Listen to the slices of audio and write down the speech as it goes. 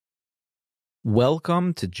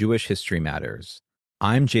Welcome to Jewish History Matters.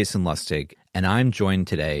 I'm Jason Lustig, and I'm joined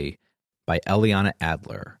today by Eliyana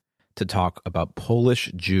Adler to talk about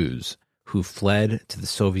Polish Jews who fled to the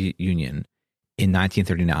Soviet Union in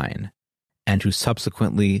 1939 and who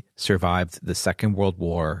subsequently survived the Second World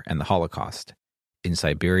War and the Holocaust in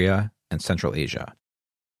Siberia and Central Asia.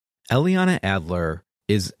 Eliyana Adler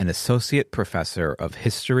is an associate professor of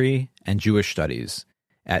history and Jewish studies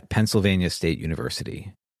at Pennsylvania State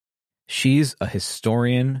University. She's a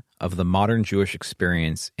historian of the modern Jewish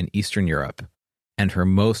experience in Eastern Europe, and her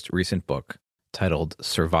most recent book, titled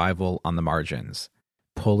Survival on the Margins: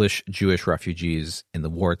 Polish Jewish Refugees in the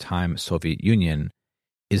Wartime Soviet Union,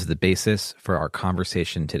 is the basis for our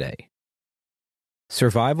conversation today.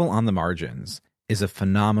 Survival on the Margins is a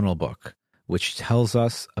phenomenal book which tells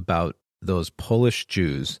us about those Polish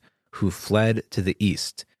Jews who fled to the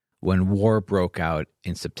East when war broke out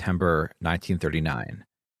in September 1939.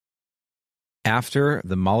 After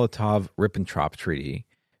the Molotov-Ribbentrop Treaty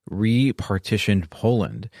repartitioned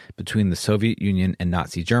Poland between the Soviet Union and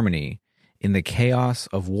Nazi Germany, in the chaos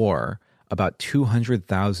of war, about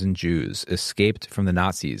 200,000 Jews escaped from the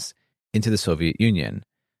Nazis into the Soviet Union,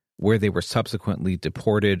 where they were subsequently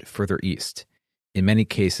deported further east, in many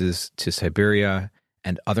cases to Siberia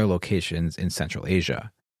and other locations in Central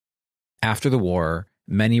Asia. After the war,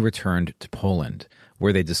 many returned to Poland,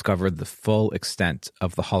 where they discovered the full extent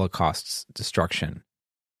of the Holocaust's destruction.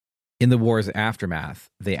 In the war's aftermath,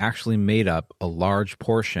 they actually made up a large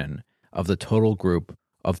portion of the total group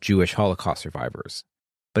of Jewish Holocaust survivors.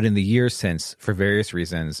 But in the years since, for various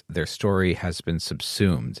reasons, their story has been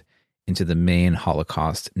subsumed into the main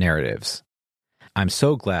Holocaust narratives. I'm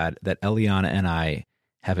so glad that Eliyana and I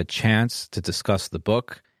have a chance to discuss the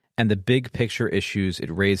book and the big picture issues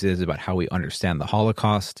it raises about how we understand the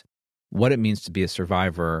Holocaust, what it means to be a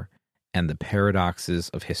survivor, and the paradoxes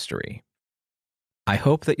of history. I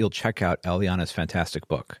hope that you'll check out Eliyana's fantastic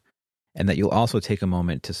book, and that you'll also take a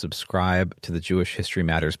moment to subscribe to the Jewish History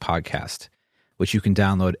Matters podcast, which you can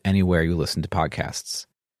download anywhere you listen to podcasts.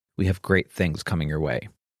 We have great things coming your way.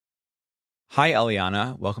 Hi,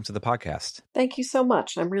 Eliyana. Welcome to the podcast. Thank you so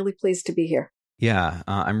much. I'm really pleased to be here. Yeah,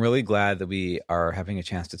 I'm really glad that we are having a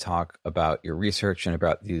chance to talk about your research and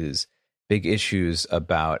about these big issues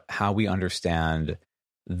about how we understand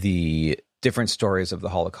the different stories of the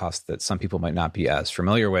Holocaust that some people might not be as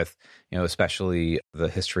familiar with, especially the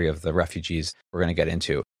history of the refugees we're going to get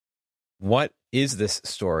into. What is this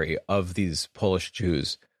story of these Polish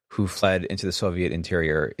Jews who fled into the Soviet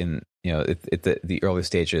interior in, at the early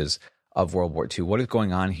stages of World War II? What is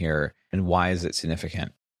going on here, and why is it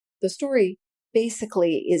significant? The story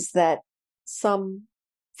basically is that some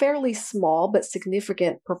fairly small but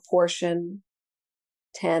significant proportion,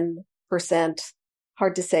 10%,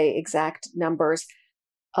 hard to say exact numbers,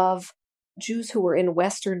 of Jews who were in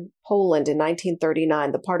Western Poland in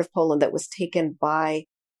 1939, the part of Poland that was taken by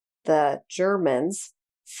the Germans,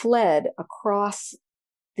 fled across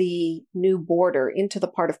the new border into the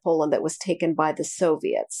part of Poland that was taken by the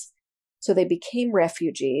Soviets. So they became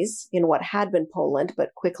refugees in what had been Poland,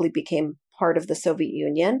 but quickly became part of the Soviet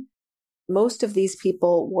Union. Most of these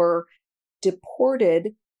people were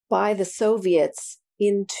deported by the Soviets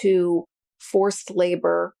into forced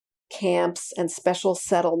labor camps and special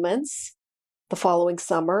settlements the following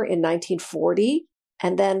summer in 1940.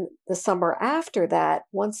 And then the summer after that,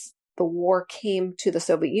 once the war came to the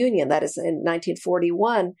Soviet Union, that is in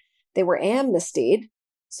 1941, they were amnestied.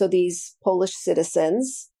 So these Polish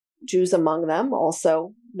citizens, Jews among them,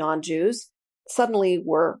 also non-Jews, suddenly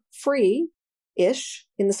were free-ish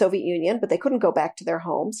in the Soviet Union, but they couldn't go back to their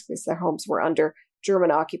homes because their homes were under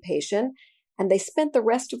German occupation. And they spent the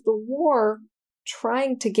rest of the war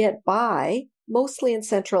trying to get by, mostly in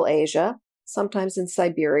Central Asia, sometimes in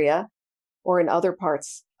Siberia, or in other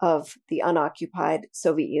parts of the unoccupied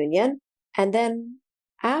Soviet Union. And then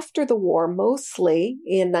after the war, mostly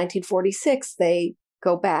in 1946, they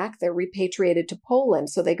go back, they're repatriated to Poland.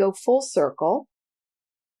 So they go full circle,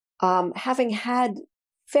 having had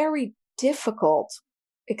very difficult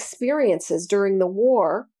experiences during the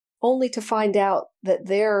war, only to find out that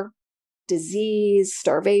their disease,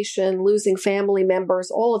 starvation, losing family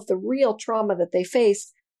members, all of the real trauma that they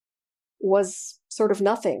faced was sort of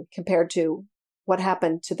nothing compared to what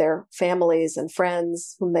happened to their families and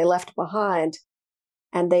friends whom they left behind.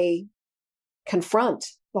 And they confront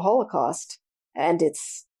the Holocaust and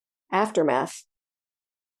its aftermath.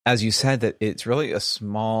 As you said, that it's really a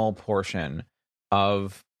small portion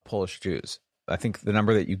of Polish Jews. I think the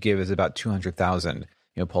number that you give is about 200,000.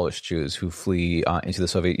 Polish Jews who flee into the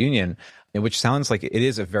Soviet Union, which sounds like it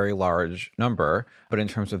is a very large number. But in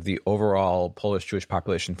terms of the overall Polish Jewish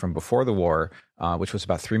population from before the war, which was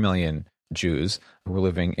about 3 million Jews who were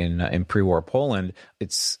living in pre-war Poland,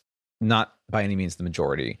 it's not by any means the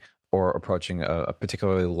majority or approaching a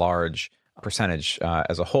particularly large percentage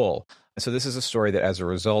as a whole. So this is a story that, as a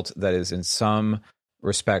result, that is in some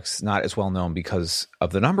respects not as well known because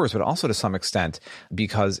of the numbers, but also to some extent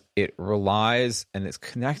because it relies and is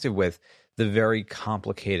connected with the very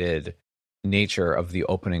complicated nature of the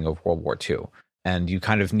opening of World War II. And you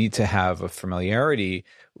kind of need to have a familiarity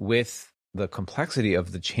with the complexity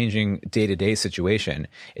of the changing day-to-day situation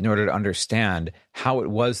in order to understand how it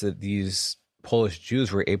was that these Polish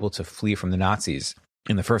Jews were able to flee from the Nazis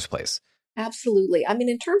in the first place. Absolutely. I mean,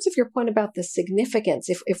 in terms of your point about the significance,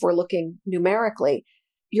 if we're looking numerically,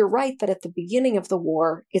 you're right that at the beginning of the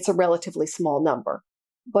war, it's a relatively small number.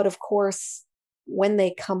 But of course, when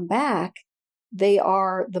they come back, they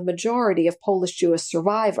are the majority of Polish Jewish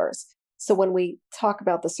survivors. So when we talk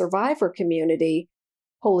about the survivor community,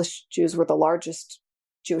 Polish Jews were the largest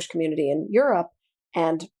Jewish community in Europe,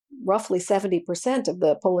 and roughly 70% of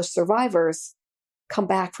the Polish survivors come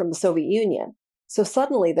back from the Soviet Union. So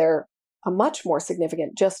suddenly they're a much more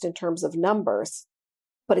significant just in terms of numbers.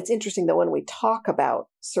 But it's interesting that when we talk about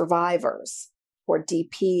survivors or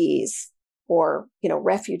DPs or,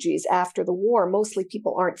 refugees after the war, mostly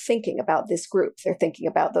people aren't thinking about this group. They're thinking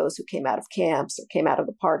about those who came out of camps or came out of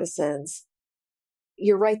the partisans.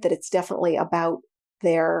 You're right that it's definitely about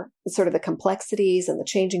their sort of the complexities and the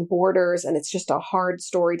changing borders. And it's just a hard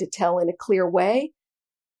story to tell in a clear way.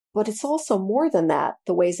 But it's also more than that,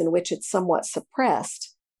 the ways in which it's somewhat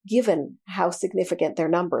suppressed, given how significant their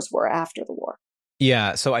numbers were after the war.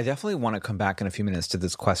 Yeah, so I definitely want to come back in a few minutes to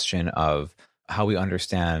this question of how we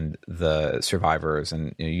understand the survivors.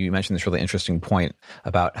 And you mentioned this really interesting point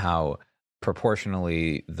about how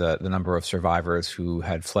proportionally the number of survivors who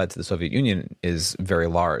had fled to the Soviet Union is very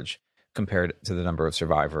large compared to the number of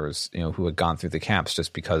survivors who had gone through the camps,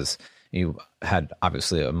 just because you had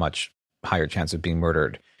obviously a much higher chance of being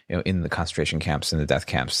murdered in the concentration camps and the death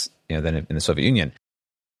camps than in the Soviet Union.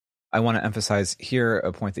 I want to emphasize here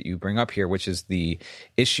a point that you bring up here, which is the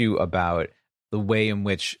issue about the way in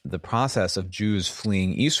which the process of Jews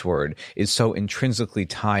fleeing eastward is so intrinsically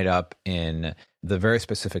tied up in the very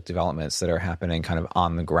specific developments that are happening kind of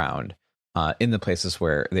on the ground in the places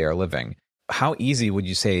where they are living. How easy would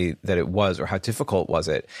you say that it was, or how difficult was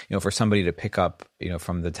it, for somebody to pick up,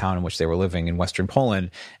 from the town in which they were living in Western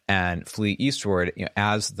Poland and flee eastward,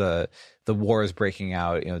 as the war is breaking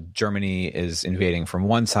out, Germany is invading from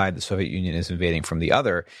one side, the Soviet Union is invading from the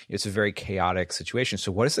other. It's a very chaotic situation.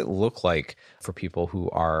 So what does it look like for people who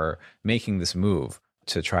are making this move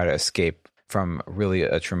to try to escape from really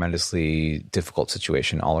a tremendously difficult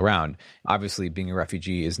situation all around? Obviously, being a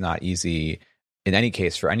refugee is not easy in any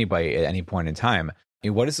case for anybody at any point in time.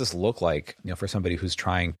 What does this look like, for somebody who's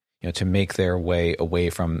trying, to make their way away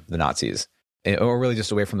from the Nazis, or really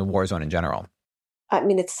just away from the war zone in general? I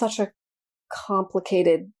mean, it's such a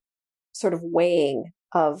complicated sort of weighing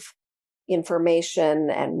of information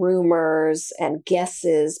and rumors and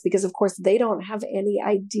guesses, because of course they don't have any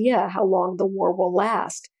idea how long the war will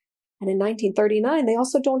last. And in 1939, they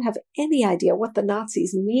also don't have any idea what the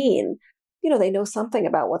Nazis mean. They know something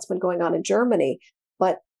about what's been going on in Germany,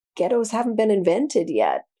 but ghettos haven't been invented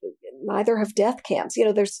yet. Neither have death camps.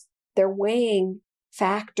 They're weighing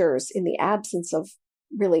factors in the absence of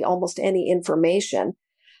really almost any information.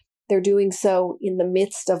 They're doing so in the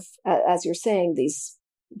midst of, as you're saying, these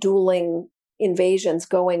dueling invasions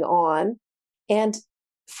going on. And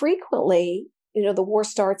frequently, the war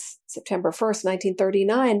starts September 1st,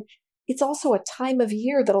 1939. It's also a time of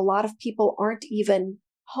year that a lot of people aren't even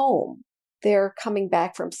home. They're coming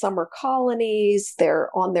back from summer colonies. They're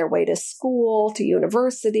on their way to school, to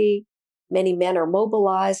university. Many men are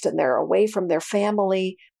mobilized and they're away from their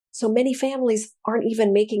family. So many families aren't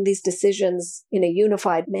even making these decisions in a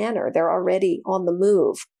unified manner. They're already on the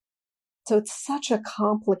move. So it's such a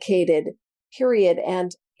complicated period.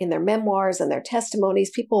 And in their memoirs and their testimonies,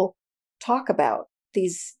 people talk about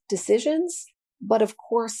these decisions. But of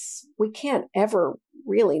course, we can't ever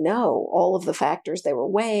really know all of the factors they were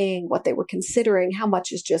weighing, what they were considering, how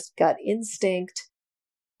much is just gut instinct.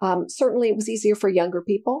 Certainly, it was easier for younger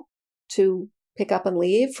people to pick up and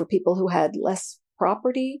leave, for people who had less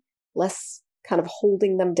property, less kind of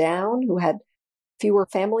holding them down, who had fewer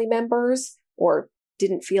family members or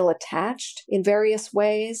didn't feel attached in various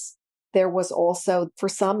ways. There was also, for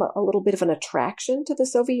some, a little bit of an attraction to the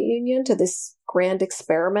Soviet Union, to this grand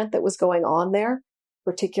experiment that was going on there,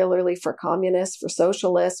 particularly for communists, for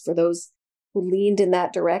socialists, for those who leaned in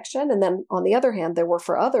that direction. And then on the other hand, there were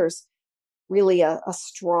for others really a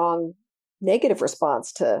strong negative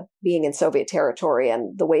response to being in Soviet territory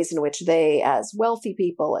and the ways in which they, as wealthy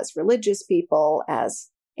people, as religious people, as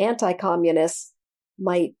anti-communists,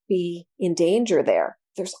 might be in danger there.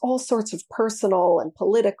 There's all sorts of personal and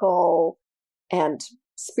political and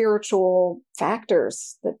spiritual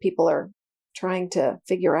factors that people are trying to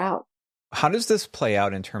figure out. How does this play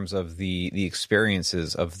out in terms of the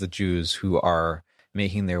experiences of the Jews who are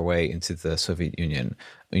making their way into the Soviet Union?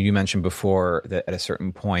 You mentioned before that at a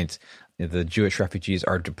certain point, the Jewish refugees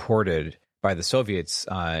are deported by the Soviets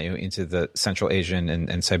into the Central Asian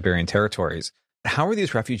and Siberian territories. How are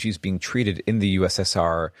these refugees being treated in the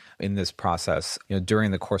USSR in this process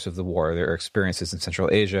during the course of the war? Their experiences in Central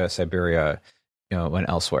Asia, Siberia, and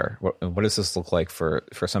elsewhere. What does this look like for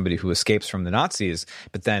somebody who escapes from the Nazis,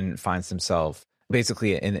 but then finds himself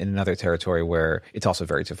basically in another territory where it's also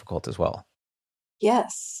very difficult as well?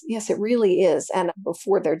 Yes, it really is. And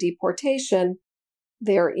before their deportation,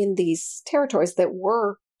 they're in these territories that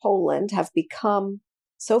were Poland, have become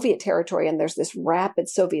Soviet territory, and there's this rapid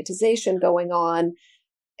Sovietization going on.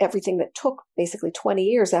 Everything that took basically 20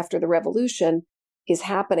 years after the revolution is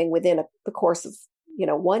happening within the course of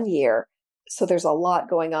 1 year. So there's a lot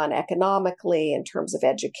going on economically, in terms of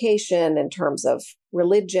education, in terms of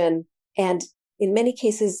religion. And in many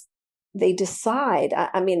cases, they decide,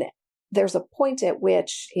 there's a point at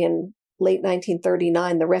which in late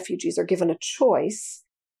 1939, the refugees are given a choice,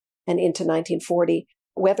 and into 1940,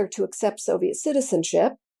 whether to accept Soviet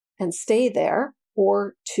citizenship and stay there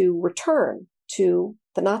or to return to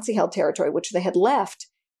the Nazi-held territory, which they had left.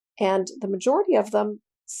 And the majority of them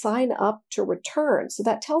sign up to return. So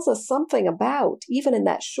that tells us something about, even in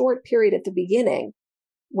that short period at the beginning,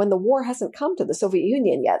 when the war hasn't come to the Soviet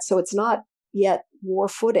Union yet, so it's not yet war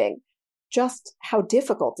footing, just how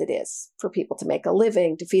difficult it is for people to make a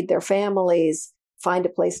living, to feed their families, find a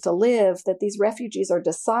place to live, that these refugees are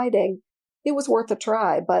deciding it was worth a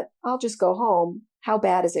try, but I'll just go home. How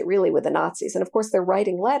bad is it really with the Nazis? And of course, they're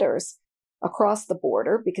writing letters across the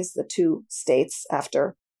border because the two states,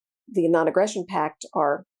 after the Non-Aggression Pact,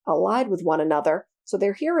 are allied with one another. So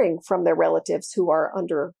they're hearing from their relatives who are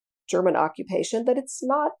under German occupation that it's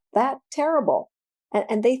not that terrible.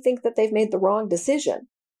 And they think that they've made the wrong decision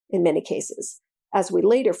in many cases. As they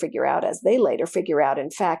later figure out, in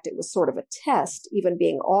fact, it was sort of a test, even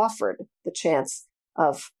being offered the chance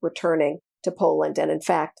of returning to Poland. And in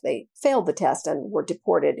fact, they failed the test and were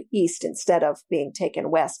deported east instead of being taken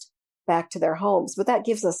west back to their homes. But that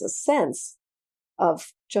gives us a sense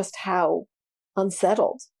of just how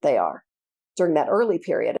unsettled they are during that early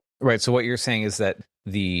period. Right. So what you're saying is that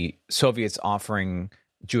the Soviets offering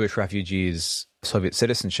Jewish refugees Soviet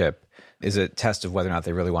citizenship is a test of whether or not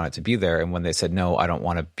they really wanted to be there. And when they said, no, I don't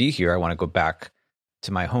want to be here, I want to go back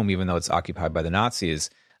to my home, even though it's occupied by the Nazis,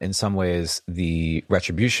 in some ways, the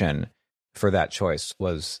retribution for that choice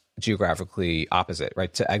was geographically opposite,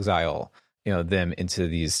 right? To exile, them into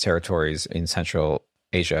these territories in Central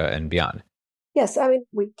Asia and beyond. Yes,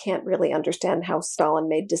 we can't really understand how Stalin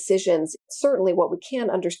made decisions. Certainly what we can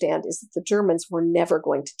understand is that the Germans were never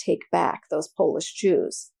going to take back those Polish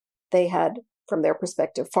Jews. They had, from their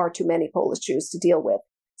perspective, far too many Polish Jews to deal with.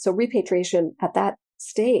 So repatriation at that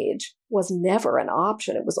stage was never an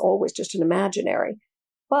option. It was always just an imaginary.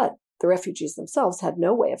 But the refugees themselves had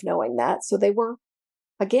no way of knowing that. So they were,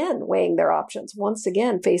 again, weighing their options, once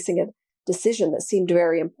again facing a decision that seemed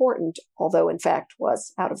very important, although in fact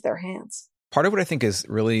was out of their hands. Part of what I think is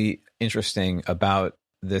really interesting about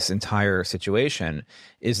this entire situation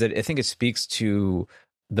is that I think it speaks to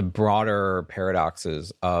the broader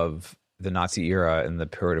paradoxes of the Nazi era and the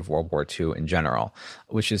period of World War II in general,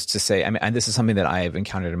 which is to say, and this is something that I have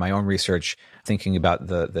encountered in my own research, thinking about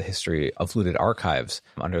the history of looted archives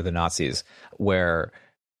under the Nazis, where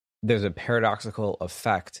there's a paradoxical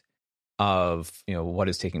effect of, what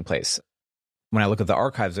is taking place. When I look at the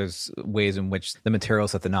archives, there's ways in which the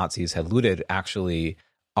materials that the Nazis had looted actually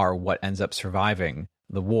are what ends up surviving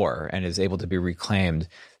the war and is able to be reclaimed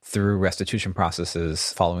through restitution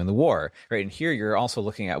processes following the war, right? And here you're also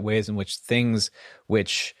looking at ways in which things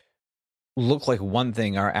which look like one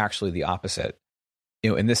thing are actually the opposite.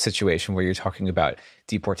 In this situation where you're talking about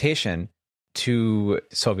deportation to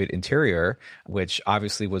Soviet interior, which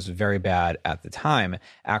obviously was very bad at the time,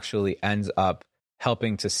 actually ends up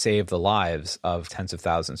helping to save the lives of tens of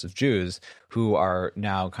thousands of Jews who are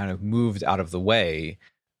now kind of moved out of the way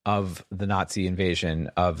of the Nazi invasion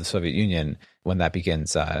of the Soviet Union when that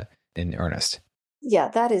begins in earnest. Yeah,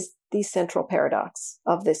 that is the central paradox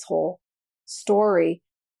of this whole story,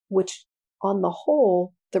 which on the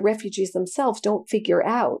whole, the refugees themselves don't figure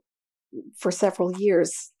out. for several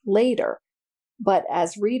years later. But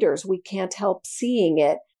as readers, we can't help seeing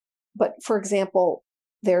it. But for example,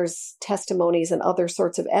 there's testimonies and other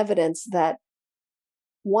sorts of evidence that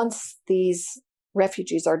once these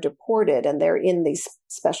refugees are deported and they're in these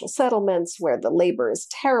special settlements where the labor is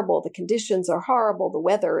terrible, the conditions are horrible, the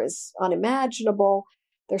weather is unimaginable,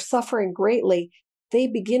 they're suffering greatly, they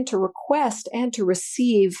begin to request and to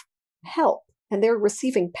receive help. And they're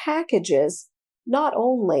receiving packages not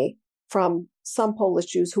only from some Polish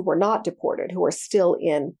Jews who were not deported, who are still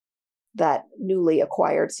in that newly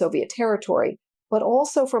acquired Soviet territory, but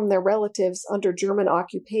also from their relatives under German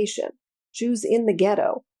occupation. Jews in the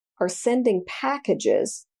ghetto are sending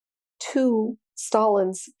packages to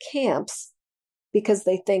Stalin's camps because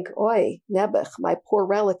they think, oi, Nebuch, my poor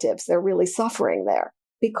relatives, they're really suffering there.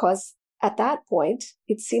 Because at that point,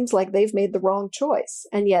 it seems like they've made the wrong choice.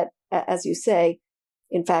 And yet, as you say,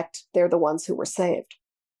 in fact, they're the ones who were saved.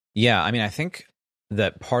 Yeah, I mean, I think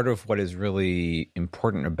that part of what is really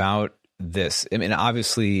important about this, I mean,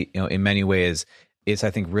 obviously, in many ways, it's,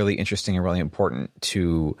 I think, really interesting and really important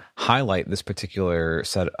to highlight this particular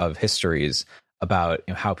set of histories about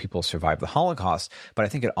how people survived the Holocaust. But I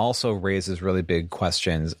think it also raises really big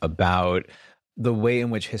questions about the way in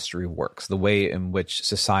which history works, the way in which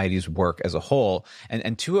societies work as a whole.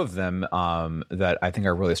 And two of them that I think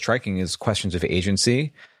are really striking is questions of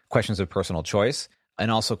agency, questions of personal choice, and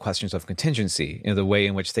also questions of contingency, the way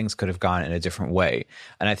in which things could have gone in a different way.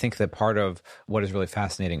 And I think that part of what is really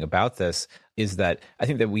fascinating about this is that I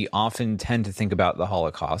think that we often tend to think about the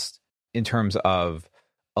Holocaust in terms of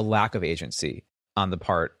a lack of agency on the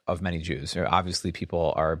part of many Jews. Obviously,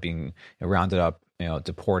 people are being rounded up,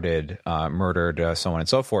 deported, murdered, so on and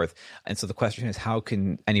so forth. And so the question is, how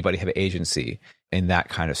can anybody have agency in that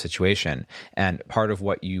kind of situation? And part of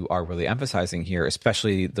what you are really emphasizing here,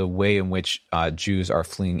 especially the way in which Jews are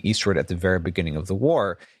fleeing eastward at the very beginning of the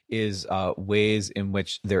war, is ways in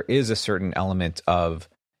which there is a certain element of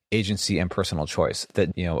agency and personal choice that,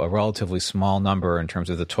 a relatively small number in terms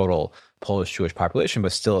of the total Polish Jewish population,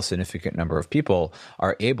 but still a significant number of people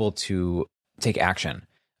are able to take action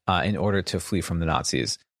in order to flee from the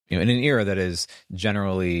Nazis, in an era that is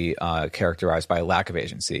generally characterized by a lack of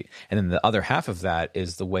agency. And then the other half of that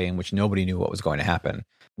is the way in which nobody knew what was going to happen.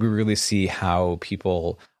 We really see how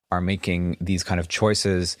people are making these kind of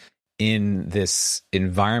choices in this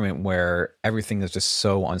environment where everything is just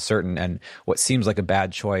so uncertain, and what seems like a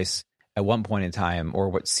bad choice at one point in time, or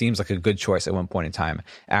what seems like a good choice at one point in time,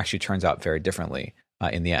 actually turns out very differently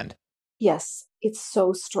in the end. Yes, it's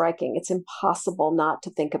so striking. It's impossible not to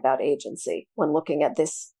think about agency when looking at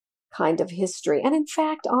this kind of history. And in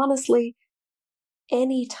fact, honestly,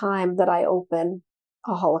 any time that I open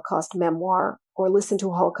a Holocaust memoir or listen to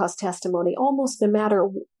a Holocaust testimony, almost no matter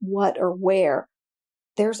what or where,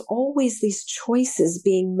 there's always these choices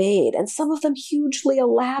being made, and some of them hugely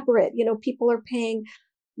elaborate. People are paying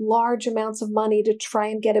large amounts of money to try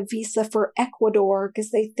and get a visa for Ecuador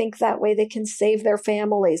because they think that way they can save their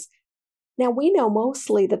families. Now, we know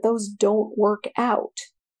mostly that those don't work out,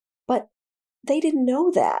 but they didn't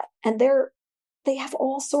know that. And they have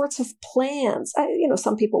all sorts of plans.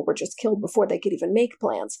 Some people were just killed before they could even make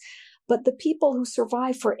plans. But the people who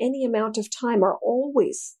survive for any amount of time are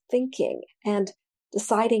always thinking and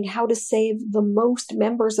deciding how to save the most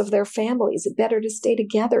members of their family. Is it better to stay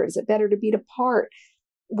together? Is it better to be apart?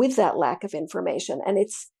 With that lack of information. And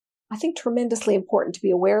it's, I think, tremendously important to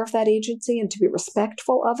be aware of that agency and to be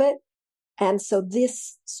respectful of it. And so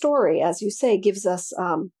this story, as you say, gives us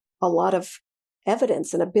a lot of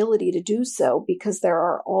evidence and ability to do so, because there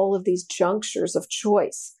are all of these junctures of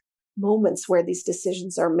choice, moments where these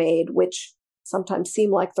decisions are made, which sometimes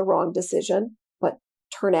seem like the wrong decision, but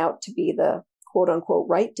turn out to be the quote unquote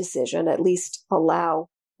right decision, at least allow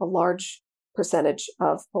a large percentage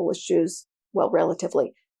of Polish Jews, well,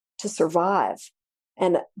 relatively, to survive.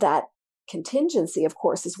 And that contingency, of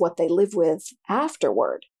course, is what they live with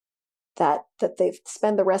afterward, that they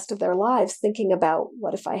spend the rest of their lives thinking about,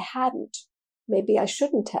 what if I hadn't? Maybe I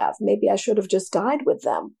shouldn't have. Maybe I should have just died with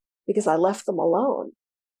them because I left them alone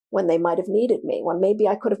when they might have needed me, when maybe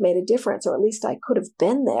I could have made a difference, or at least I could have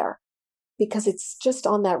been there, because it's just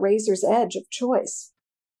on that razor's edge of choice.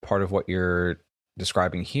 Part of what you're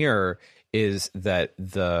describing here is that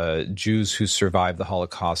the Jews who survived the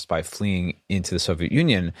Holocaust by fleeing into the Soviet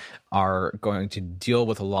Union are going to deal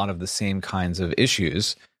with a lot of the same kinds of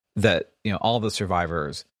issues that, all the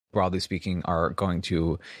survivors, broadly speaking, are going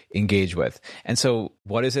to engage with. And so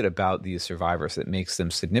what is it about these survivors that makes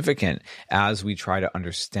them significant as we try to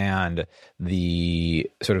understand the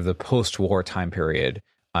sort of the post-war time period,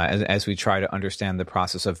 as we try to understand the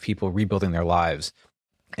process of people rebuilding their lives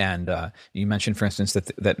And you mentioned, for instance,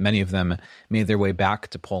 that many of them made their way back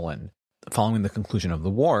to Poland following the conclusion of the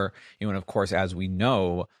war. And of course, as we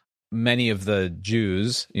know, many of the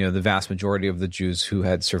Jews, the vast majority of the Jews who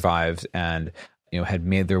had survived and had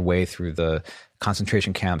made their way through the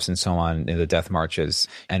concentration camps and so on, in the death marches,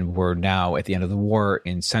 and were now at the end of the war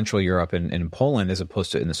in Central Europe and in Poland as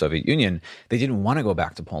opposed to in the Soviet Union. They didn't want to go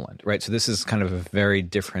back to Poland, right? So this is kind of a very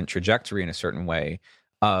different trajectory in a certain way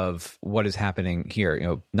of what is happening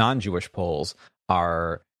here. Non-Jewish Poles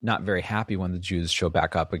are not very happy when the Jews show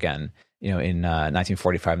back up again, in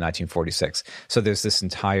 1945, 1946. So there's this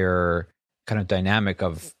entire kind of dynamic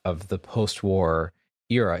of the post-war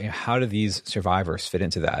era. How do these survivors fit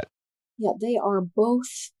into that? Yeah, they are both,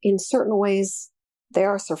 in certain ways, they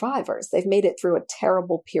are survivors. They've made it through a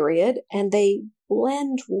terrible period, and they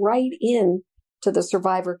blend right in to the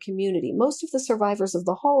survivor community. Most of the survivors of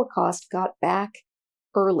the Holocaust got back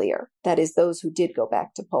earlier. That is, those who did go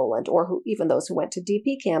back to Poland, or even those who went to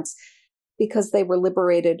DP camps, because they were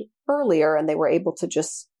liberated earlier and they were able to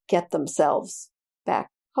just get themselves back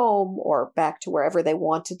home or back to wherever they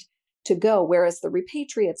wanted to go. Whereas the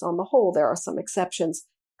repatriates, on the whole, there are some exceptions,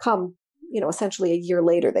 come, essentially a year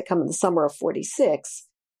later. They come in the summer of 46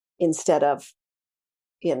 instead of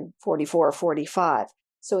in 44 or 45.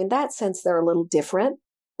 So in that sense, they're a little different.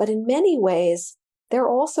 But in many ways, they're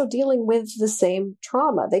also dealing with the same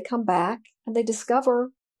trauma. They come back and they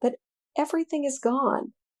discover that everything is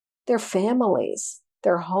gone. Their families,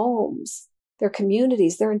 their homes, their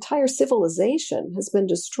communities, their entire civilization has been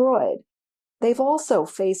destroyed. They've also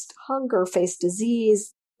faced hunger, faced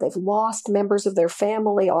disease. They've lost members of their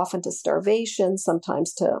family, often to starvation,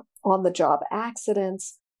 sometimes to on-the-job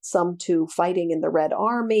accidents, some to fighting in the Red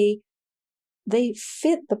Army. They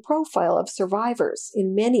fit the profile of survivors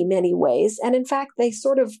in many, many ways. And in fact, they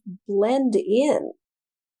sort of blend in.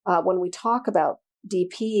 When we talk about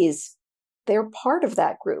DPs, they're part of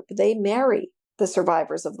that group. They marry the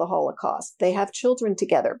survivors of the Holocaust. They have children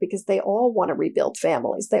together because they all want to rebuild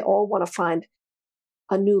families. They all want to find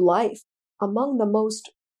a new life. Among the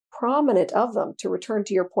most prominent of them, to return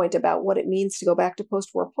to your point about what it means to go back to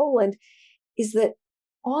post-war Poland, is that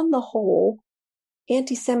on the whole,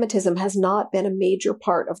 anti-Semitism has not been a major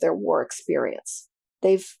part of their war experience.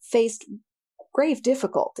 They've faced grave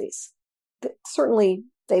difficulties. Certainly,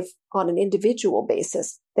 on an individual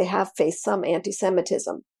basis, they have faced some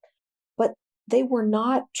anti-Semitism, but they were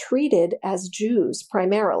not treated as Jews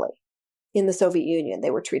primarily in the Soviet Union.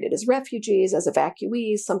 They were treated as refugees, as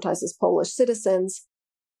evacuees, sometimes as Polish citizens.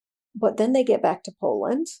 But then they get back to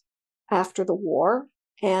Poland after the war,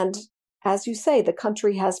 and as you say, the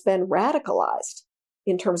country has been radicalized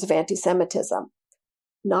in terms of anti-Semitism.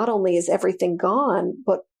 Not only is everything gone,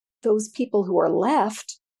 but those people who are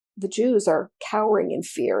left, the Jews, are cowering in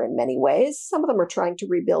fear in many ways. Some of them are trying to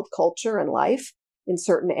rebuild culture and life in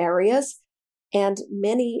certain areas. And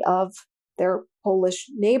many of their Polish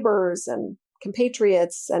neighbors and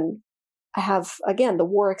compatriots and have, again, the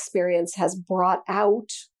war experience has brought out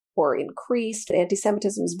or increased.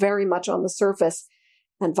 Anti-Semitism is very much on the surface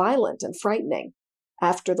and violent and frightening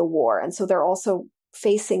after the war. And so they're also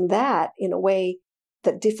facing that in a way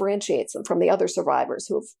that differentiates them from the other survivors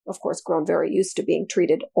who have, of course, grown very used to being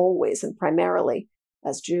treated always and primarily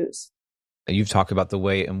as Jews. You've talked about the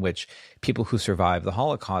way in which people who survived the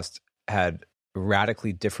Holocaust had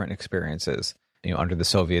radically different experiences, under the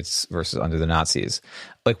Soviets versus under the Nazis.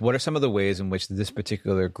 Like, what are some of the ways in which this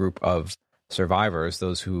particular group of survivors,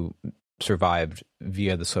 those who survived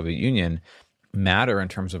via the Soviet Union, matter in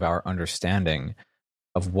terms of our understanding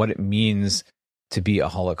of what it means to be a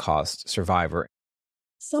Holocaust survivor?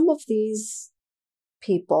 Some of these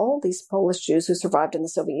people, these Polish Jews who survived in the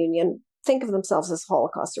Soviet Union, think of themselves as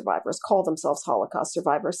Holocaust survivors, call themselves Holocaust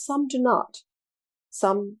survivors. Some do not.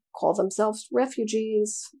 Some call themselves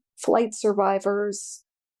refugees, flight survivors.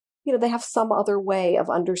 They have some other way of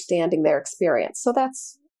understanding their experience. So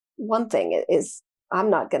that's one thing. Is I'm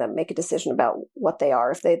not going to make a decision about what they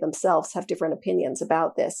are if they themselves have different opinions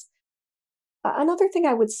about this. Another thing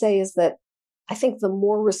I would say is that I think the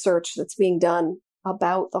more research that's being done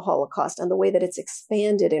about the Holocaust and the way that it's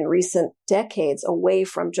expanded in recent decades away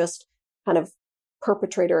from just kind of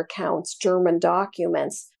perpetrator accounts, German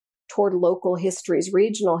documents, toward local histories,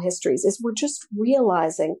 regional histories, is we're just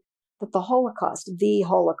realizing that the Holocaust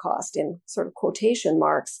in sort of quotation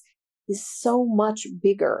marks, is so much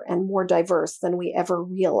bigger and more diverse than we ever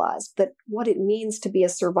realized. That what it means to be a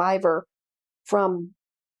survivor from,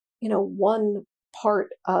 one part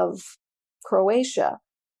of Croatia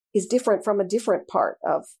is different from a different part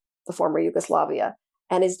of the former Yugoslavia,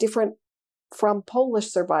 and is different from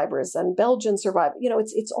Polish survivors and Belgian survivors.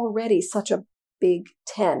 It's already such a big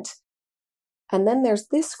tent. And then there's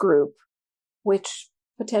this group, which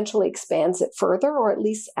potentially expands it further, or at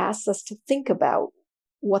least asks us to think about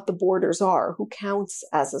what the borders are, who counts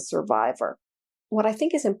as a survivor. What I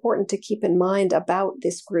think is important to keep in mind about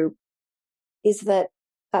this group is that,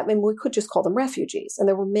 we could just call them refugees. And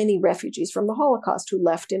there were many refugees from the Holocaust who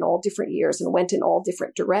left in all different years and went in all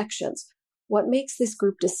different directions. What makes this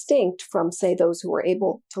group distinct from, say, those who were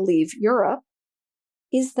able to leave Europe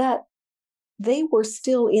is that they were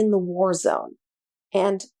still in the war zone.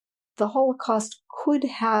 And the Holocaust could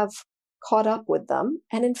have caught up with them,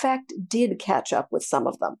 and in fact did catch up with some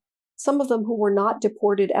of them. Some of them who were not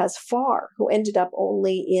deported as far, who ended up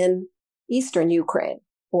only in eastern Ukraine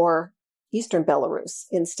or eastern Belarus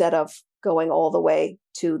instead of going all the way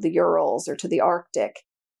to the Urals or to the Arctic.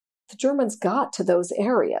 The Germans got to those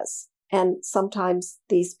areas, and sometimes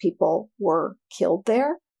these people were killed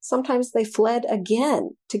there. Sometimes they fled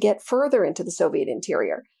again to get further into the Soviet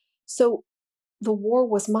interior. So the war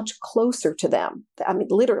was much closer to them.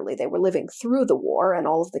 Literally, they were living through the war and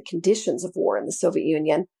all of the conditions of war in the Soviet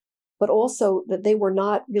Union, but also that they were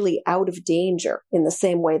not really out of danger in the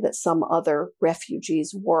same way that some other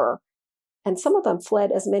refugees were. And some of them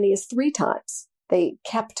fled as many as 3 times. They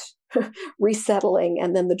kept resettling,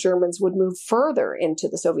 and then the Germans would move further into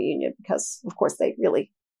the Soviet Union because, of course, they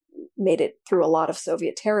really made it through a lot of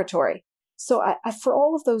Soviet territory. So for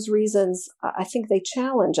all of those reasons, I think they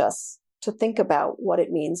challenge us to think about what it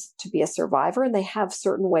means to be a survivor. And they have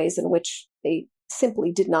certain ways in which they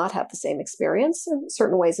simply did not have the same experience, and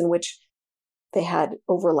certain ways in which they had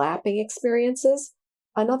overlapping experiences.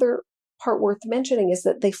 Another part worth mentioning is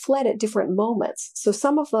that they fled at different moments. So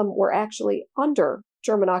some of them were actually under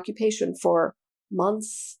German occupation for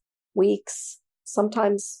months, weeks,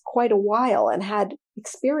 sometimes quite a while, and had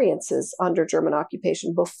experiences under German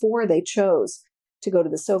occupation before they chose to go to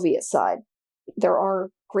the Soviet side. There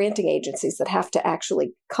are granting agencies that have to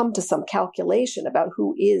actually come to some calculation about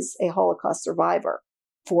who is a Holocaust survivor.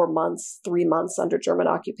 4 months, 3 months under German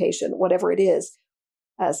occupation, whatever it is.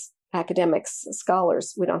 As academics,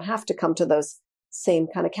 scholars, we don't have to come to those same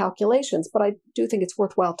kind of calculations, but I do think it's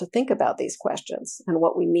worthwhile to think about these questions and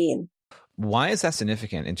what we mean. Why is that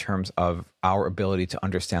significant in terms of our ability to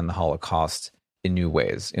understand the Holocaust in new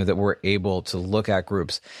ways? That we're able to look at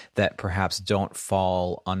groups that perhaps don't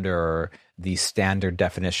fall under the standard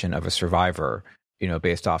definition of a survivor,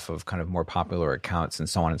 based off of kind of more popular accounts and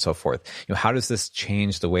so on and so forth. How does this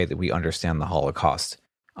change the way that we understand the Holocaust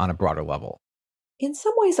on a broader level? In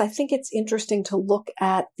some ways, I think it's interesting to look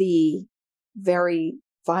at the very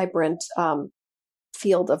vibrant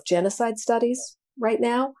field of genocide studies right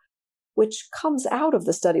now, which comes out of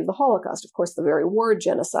the study of the Holocaust. Of course, the very word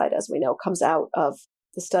genocide, as we know, comes out of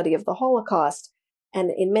the study of the Holocaust.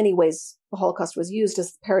 And in many ways, the Holocaust was used as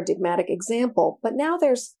a paradigmatic example. But now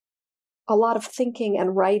there's a lot of thinking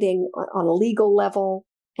and writing on a legal level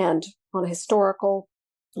and on a historical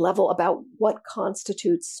level about what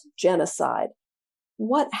constitutes genocide.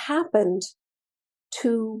 What happened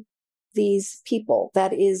to these people,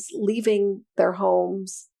 that is, leaving their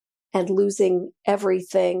homes and losing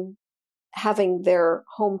everything, having their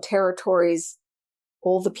home territories,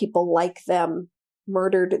 all the people like them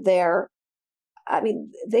murdered there?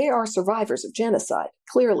 They are survivors of genocide,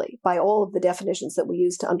 clearly, by all of the definitions that we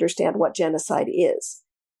use to understand what genocide is.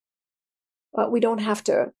 We don't have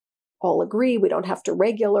to all agree. We don't have to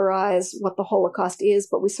regularize what the Holocaust is,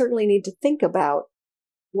 but we certainly need to think about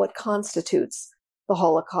what constitutes the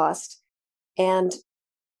Holocaust. And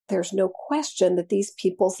there's no question that these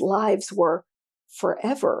people's lives were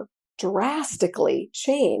forever drastically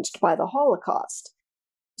changed by the Holocaust.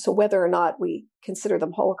 So whether or not we consider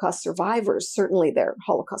them Holocaust survivors, certainly they're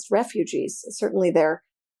Holocaust refugees, certainly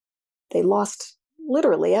they lost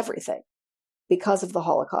literally everything because of the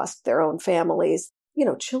Holocaust, their own families,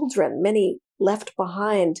 children, many left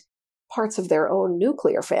behind parts of their own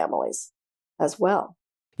nuclear families as well.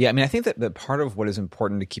 Yeah, I think that part of what is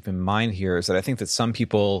important to keep in mind here is that I think that some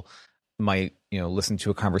people might, listen to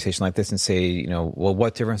a conversation like this and say, well,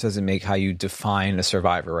 what difference does it make how you define a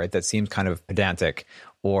survivor, right? That seems kind of pedantic,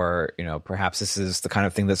 or, perhaps this is the kind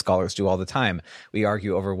of thing that scholars do all the time. We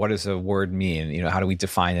argue over what does a word mean, how do we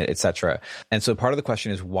define it, et cetera. And so part of the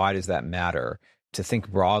question is, why does that matter? To think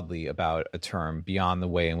broadly about a term beyond the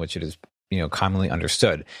way in which it is, commonly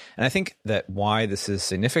understood. And I think that why this is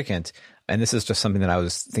significant, and this is just something that I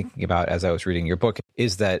was thinking about as I was reading your book,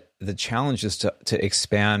 is that the challenge is to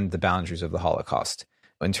expand the boundaries of the Holocaust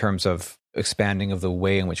in terms of expanding of the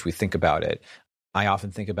way in which we think about it. I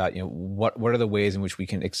often think about, what are the ways in which we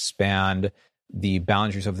can expand the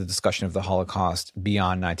boundaries of the discussion of the Holocaust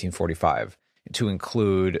beyond 1945? to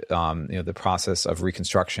include the process of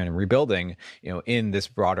reconstruction and rebuilding in this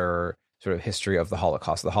broader sort of history of the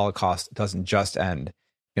Holocaust. The Holocaust doesn't just end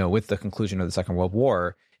with the conclusion of the Second World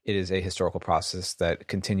War. It is a historical process that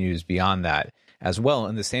continues beyond that as well.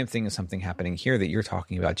 And the same thing is something happening here that you're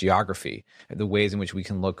talking about, geography, the ways in which we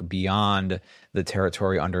can look beyond the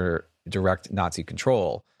territory under direct Nazi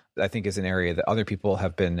control. I think is an area that other people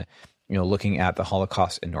have been looking at the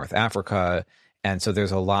Holocaust in North Africa. And so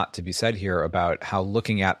there's a lot to be said here about how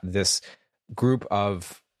looking at this group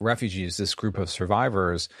of refugees, this group of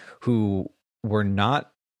survivors who were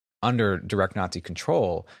not under direct Nazi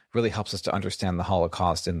control, really helps us to understand the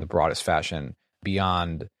Holocaust in the broadest fashion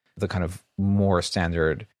beyond the kind of more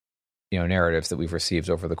standard, narratives that we've received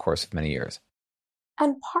over the course of many years.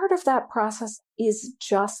 And part of that process is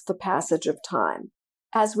just the passage of time.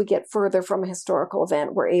 As we get further from a historical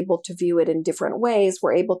event, we're able to view it in different ways.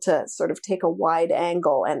 We're able to sort of take a wide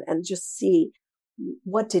angle and just see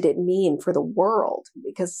what did it mean for the world?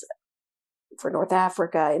 Because for North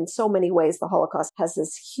Africa, in so many ways, the Holocaust has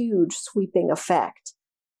this huge sweeping effect.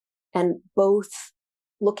 And both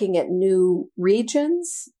looking at new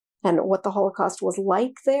regions and what the Holocaust was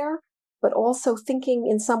like there, but also thinking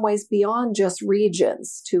in some ways beyond just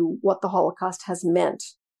regions to what the Holocaust has meant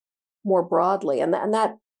more broadly. And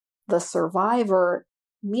that the survivor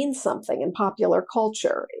means something in popular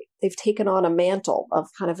culture. They've taken on a mantle of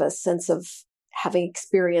kind of a sense of having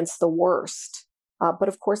experienced the worst. But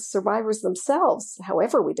of course, survivors themselves,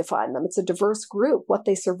 however we define them, it's a diverse group. What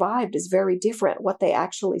they survived is very different. What they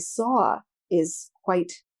actually saw is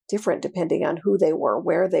quite different depending on who they were,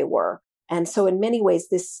 where they were. And so in many ways,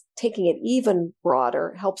 this taking it even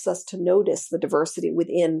broader helps us to notice the diversity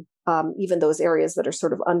within even those areas that are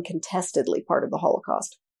sort of uncontestedly part of the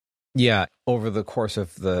Holocaust. Yeah. Over the course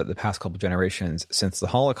of the past couple generations since the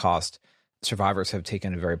Holocaust, survivors have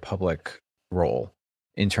taken a very public role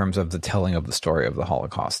in terms of the telling of the story of the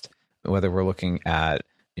Holocaust, whether we're looking at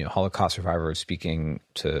Holocaust survivors speaking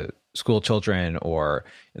to school children or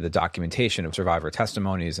the documentation of survivor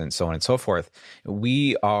testimonies and so on and so forth.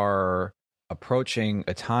 We are approaching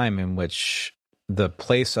a time in which the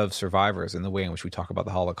place of survivors and the way in which we talk about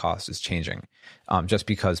the Holocaust is changing, just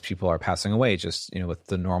because people are passing away, just with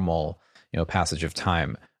the normal passage of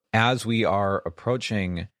time. As we are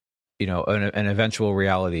approaching an eventual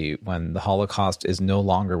reality when the Holocaust is no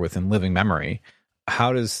longer within living memory,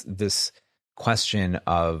 how does this question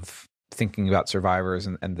of thinking about survivors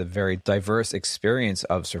and the very diverse experience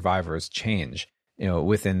of survivors change,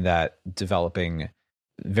 within that developing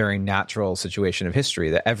very natural situation of history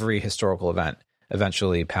that every historical event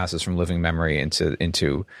eventually passes from living memory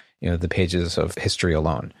into the pages of history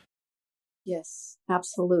alone? Yes,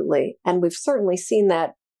 absolutely. And we've certainly seen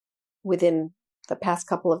that within the past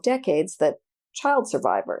couple of decades, that child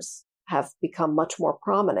survivors have become much more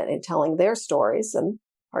prominent in telling their stories. And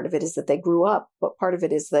part of it is that they grew up, but part of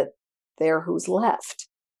it is that they're who's left.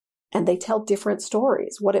 And they tell different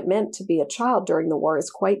stories. What it meant to be a child during the war is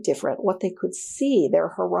quite different. What they could see, their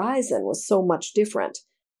horizon was so much different.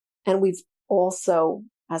 And we've also,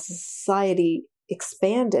 as a society,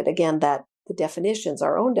 expanded, again, that the definitions,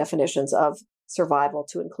 our own definitions of survival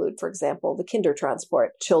to include, for example, the Kindertransport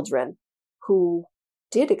children who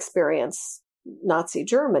did experience Nazi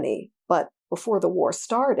Germany, but before the war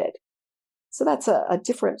started. So that's a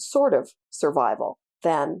different sort of survival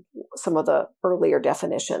than some of the earlier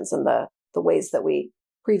definitions and the ways that we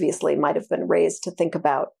previously might have been raised to think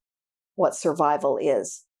about what survival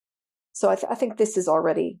is. So I think this is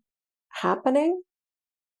already happening.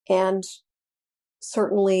 And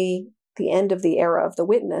certainly the end of the era of the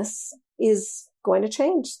witness is going to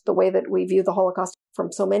change the way that we view the Holocaust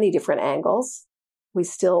from so many different angles. We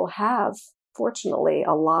still have, fortunately,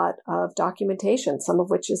 a lot of documentation, some of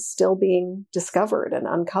which is still being discovered and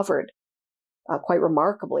uncovered. Quite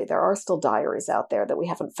remarkably, there are still diaries out there that we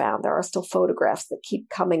haven't found. There are still photographs that keep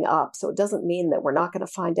coming up. So it doesn't mean that we're not going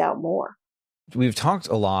to find out more. We've talked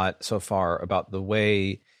a lot so far about the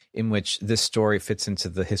way in which this story fits into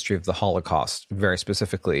the history of the Holocaust, very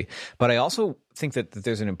specifically. But I also think that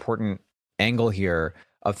there's an important angle here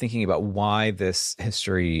of thinking about why this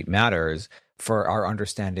history matters for our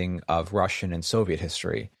understanding of Russian and Soviet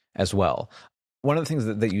history as well. One of the things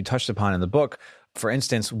that you touched upon in the book, for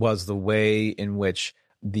instance, was the way in which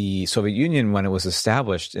the Soviet Union, when it was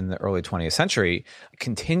established in the early 20th century,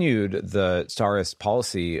 continued the Tsarist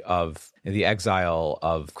policy of the exile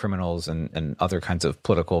of criminals and other kinds of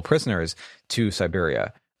political prisoners to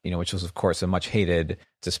Siberia, which was, of course, a much hated,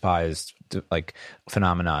 despised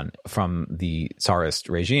phenomenon from the Tsarist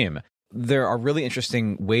regime. There are really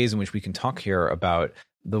interesting ways in which we can talk here about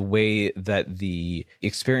the way that the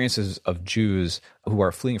experiences of Jews who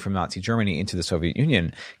are fleeing from Nazi Germany into the Soviet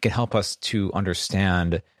Union can help us to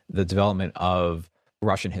understand the development of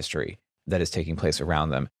Russian history that is taking place around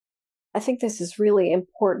them. I think this is really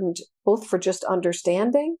important, both for just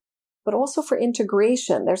understanding, but also for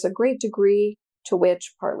integration. There's a great degree to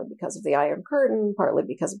which, partly because of the Iron Curtain, partly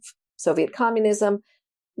because of Soviet communism,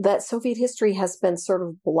 that Soviet history has been sort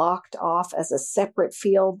of blocked off as a separate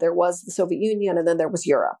field. There was the Soviet Union and then there was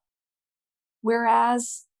Europe.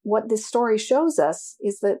 Whereas what this story shows us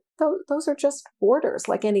is that those are just borders,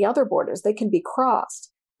 like any other borders. They can be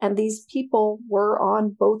crossed. And these people were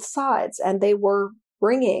on both sides, and they were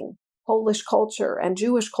bringing Polish culture and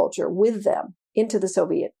Jewish culture with them into the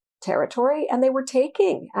Soviet territory. And they were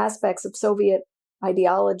taking aspects of Soviet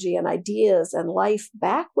ideology and ideas and life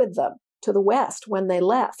back with them to the West when they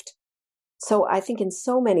left. So I think in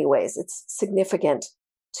so many ways, it's significant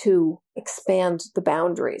to expand the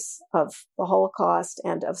boundaries of the Holocaust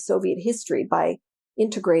and of Soviet history by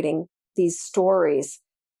integrating these stories.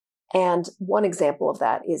 And one example of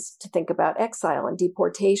that is to think about exile and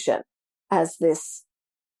deportation as this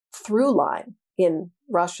through line in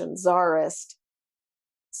Russian, Tsarist,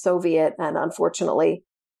 Soviet, and unfortunately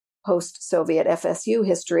post-Soviet FSU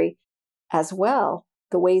history as well.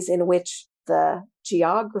 The ways in which the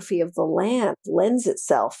geography of the land lends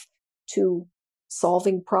itself to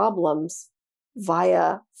solving problems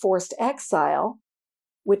via forced exile,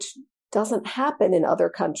 which doesn't happen in other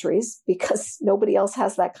countries because nobody else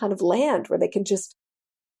has that kind of land where they can just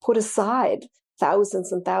put aside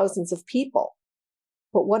thousands and thousands of people.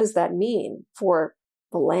 But what does that mean for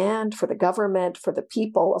the land, for the government, for the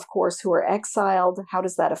people, of course, who are exiled? How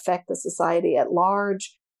does that affect the society at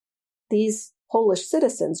large? These Polish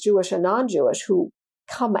citizens, Jewish and non-Jewish, who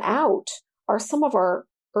come out are some of our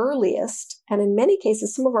earliest, and in many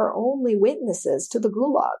cases, some of our only witnesses to the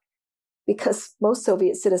Gulag. Because most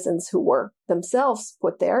Soviet citizens who were themselves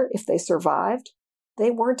put there, if they survived,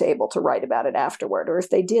 they weren't able to write about it afterward. Or if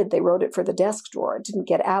they did, they wrote it for the desk drawer. It didn't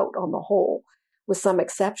get out on the whole, with some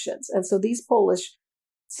exceptions. And so these Polish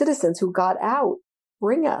citizens who got out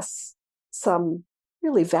bring us some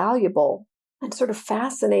really valuable and sort of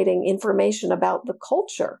fascinating information about the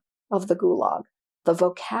culture of the Gulag, the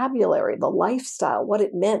vocabulary, the lifestyle, what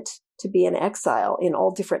it meant to be in exile in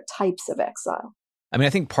all different types of exile. I mean,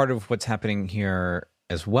 I think part of what's happening here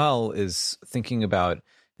as well is thinking about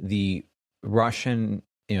the Russian,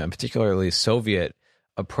 and particularly Soviet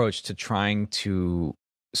approach to trying to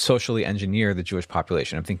socially engineer the Jewish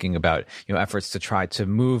population. I'm thinking about, efforts to try to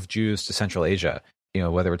move Jews to Central Asia,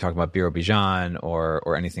 whether we're talking about Birobidzhan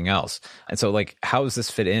or anything else. And so, how does this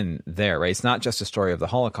fit in there, right? It's not just a story of the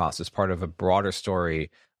Holocaust. It's part of a broader story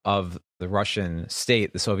of the Russian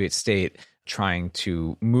state, the Soviet state, trying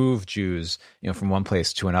to move Jews, from one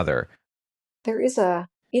place to another. There is a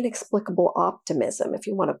inexplicable optimism, if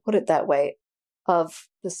you want to put it that way, of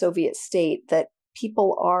the Soviet state that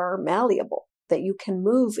people are malleable, that you can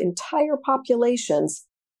move entire populations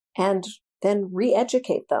and then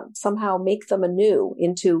re-educate them, somehow make them anew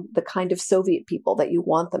into the kind of Soviet people that you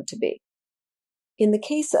want them to be. In the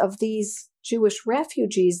case of these Jewish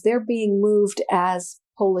refugees, they're being moved as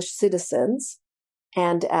Polish citizens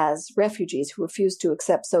and as refugees who refuse to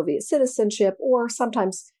accept Soviet citizenship, or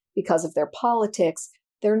sometimes because of their politics.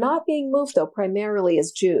 They're not being moved, though, primarily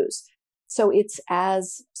as Jews. So it's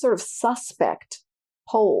as sort of suspect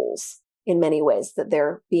Poles in many ways that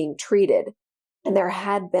they're being treated. And there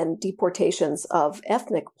had been deportations of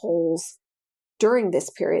ethnic Poles during this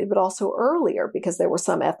period, but also earlier, because there were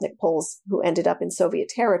some ethnic Poles who ended up in Soviet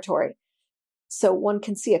territory. So one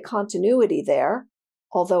can see a continuity there,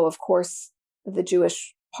 although, of course, the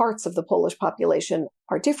Jewish parts of the Polish population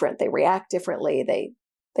are different. They react differently.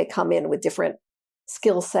 They come in with different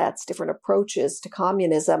skill sets, different approaches to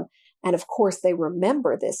communism. And of course, they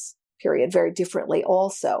remember this period very differently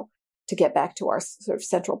also. To get back to our sort of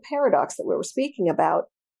central paradox that we were speaking about,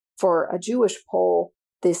 for a Jewish Pole,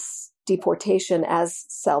 this deportation as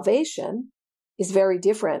salvation is very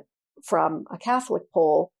different from a Catholic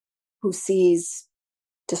Pole who sees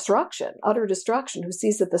destruction, utter destruction, who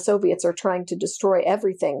sees that the Soviets are trying to destroy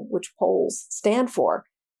everything which Poles stand for,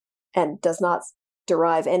 and does not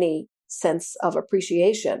derive any sense of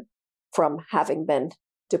appreciation from having been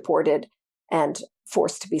deported and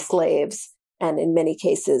forced to be slaves, and in many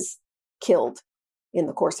cases killed in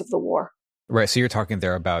the course of the war. Right. So you're talking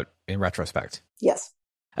there about in retrospect. Yes.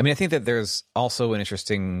 I mean, I think that there's also an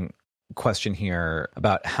interesting question here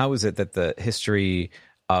about how is it that the history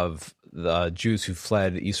of the Jews who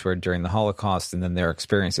fled eastward during the Holocaust and then their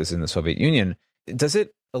experiences in the Soviet Union, does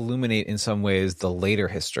it illuminate in some ways the later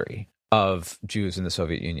history of Jews in the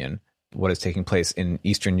Soviet Union, what is taking place in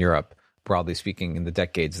Eastern Europe, broadly speaking, in the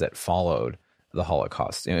decades that followed the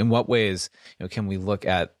Holocaust? In what ways, can we look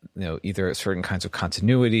at, either certain kinds of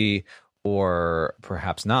continuity or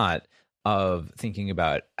perhaps not of thinking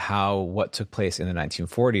about how what took place in the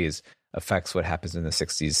 1940s affects what happens in the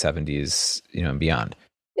 60s, 70s, and beyond?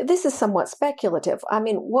 This is somewhat speculative. I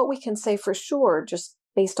mean, what we can say for sure, just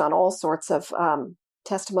based on all sorts of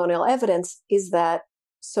testimonial evidence, is that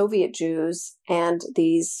Soviet Jews and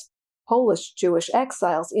these Polish Jewish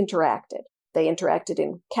exiles interacted. They interacted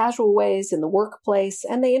in casual ways in the workplace,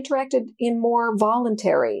 and they interacted in more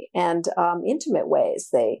voluntary and intimate ways.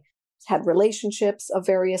 They had relationships of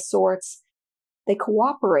various sorts. They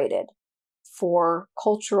cooperated for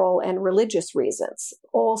cultural and religious reasons.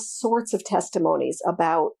 All sorts of testimonies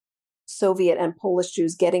about Soviet and Polish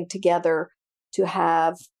Jews getting together to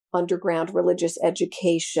have underground religious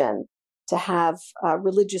education, to have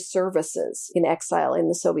religious services in exile in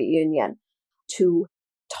the Soviet Union, to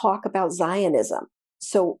talk about Zionism.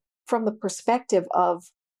 So from the perspective of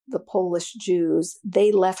the Polish Jews,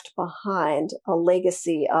 they left behind a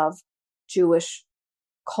legacy of Jewish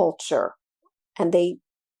culture, and they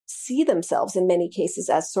see themselves in many cases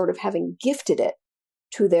as sort of having gifted it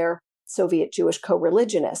to their Soviet Jewish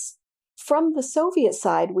co-religionists. From the Soviet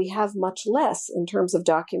side, we have much less in terms of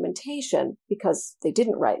documentation because they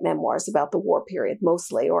didn't write memoirs about the war period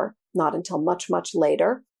mostly, or not until much, much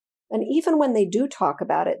later. And even when they do talk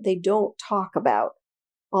about it, they don't talk about,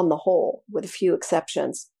 on the whole, with a few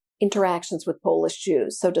exceptions, interactions with Polish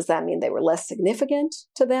Jews. So does that mean they were less significant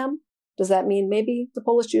to them? Does that mean maybe the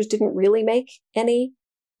Polish Jews didn't really make any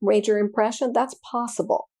major impression? That's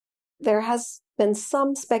possible. There has been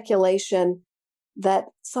some speculation that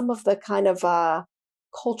some of the kind of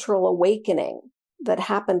cultural awakening that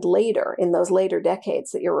happened later in those later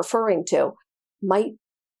decades that you're referring to might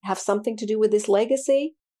have something to do with this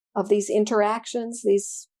legacy of these interactions,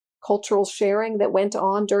 these cultural sharing that went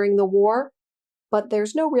on during the war. But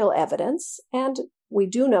there's no real evidence. And we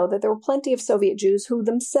do know that there were plenty of Soviet Jews who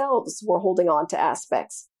themselves were holding on to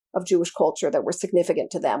aspects of Jewish culture that were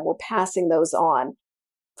significant to them, were passing those on.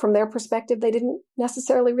 From their perspective, they didn't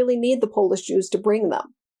necessarily really need the Polish Jews to bring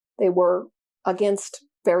them. They were, against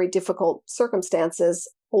very difficult circumstances,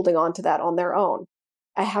 holding on to that on their own.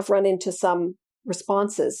 I have run into some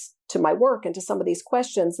responses to my work and to some of these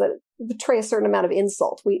questions that betray a certain amount of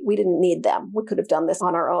insult. We didn't need them. We could have done this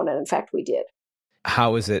on our own, and in fact, we did.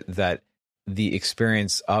 How is it that the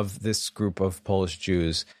experience of this group of Polish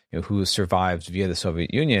Jews who survived via the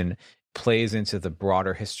Soviet Union plays into the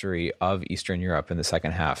broader history of Eastern Europe in the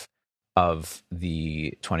second half of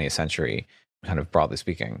the 20th century, kind of broadly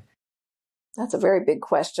speaking? That's a very big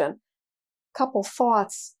question. Couple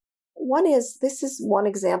thoughts. One is, this is one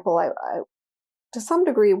example, I to some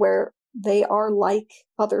degree, where they are like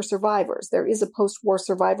other survivors. There is a post-war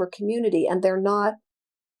survivor community, and they're not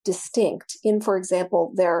distinct in, for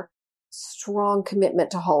example, their strong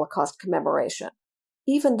commitment to Holocaust commemoration.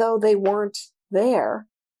 Even though they weren't there,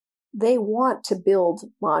 they want to build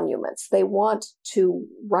monuments. They want to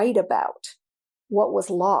write about what was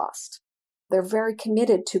lost. They're very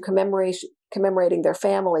committed to commemorating their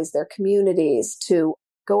families, their communities, to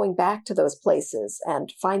going back to those places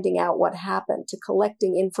and finding out what happened, to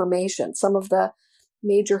collecting information. Some of the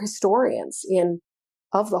major historians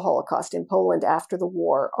of the Holocaust in Poland after the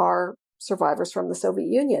war are survivors from the Soviet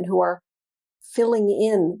Union who are filling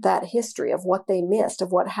in that history of what they missed,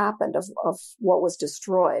 of what happened, of what was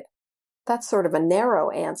destroyed. That's sort of a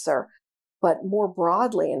narrow answer, but more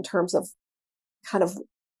broadly in terms of kind of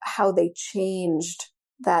how they changed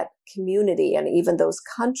that community and even those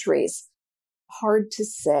countries, hard to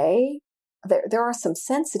say. There are some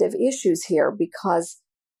sensitive issues here because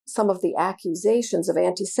some of the accusations of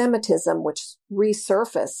anti-Semitism, which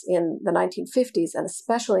resurface in the 1950s and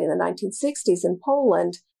especially in the 1960s in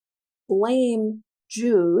Poland, blame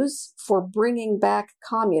Jews for bringing back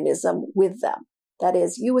communism with them. That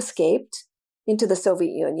is, you escaped into the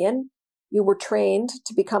Soviet Union, you were trained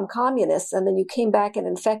to become communists, and then you came back and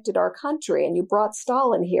infected our country, and you brought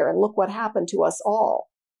Stalin here, and look what happened to us all.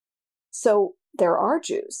 So there are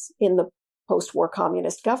Jews in the post-war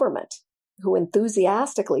communist government who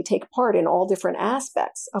enthusiastically take part in all different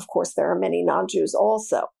aspects. Of course, there are many non-Jews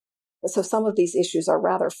also. So some of these issues are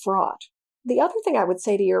rather fraught. The other thing I would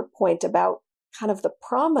say to your point about kind of the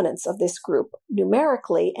prominence of this group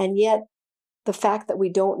numerically, and yet the fact that we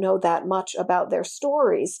don't know that much about their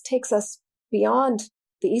stories takes us beyond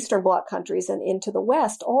the Eastern Bloc countries and into the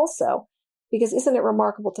West also, because isn't it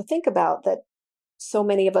remarkable to think about that so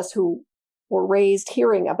many of us who were raised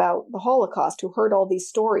hearing about the Holocaust, who heard all these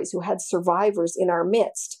stories, who had survivors in our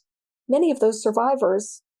midst, many of those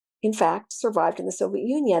survivors, in fact, survived in the Soviet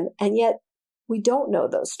Union, and yet we don't know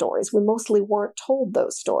those stories. We mostly weren't told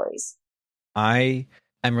those stories. I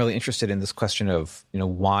am really interested in this question of,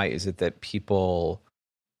 why is it that people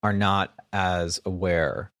are not as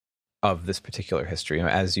aware of this particular history?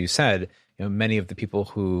 As you said, many of the people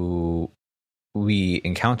who we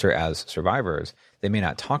encounter as survivors, they may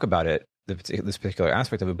not talk about it, this particular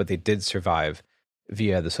aspect of it, but they did survive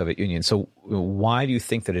via the Soviet Union. So why do you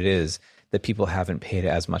think that it is that people haven't paid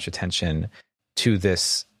as much attention to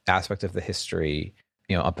this aspect of the history,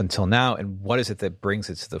 up until now? And what is it that brings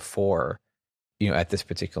it to the fore, at this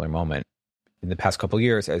particular moment in the past couple of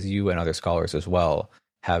years, as you and other scholars as well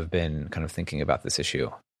have been kind of thinking about this issue?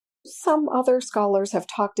 Some other scholars have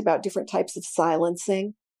talked about different types of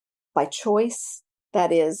silencing by choice.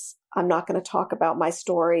 That is, I'm not going to talk about my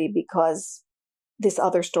story because this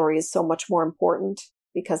other story is so much more important,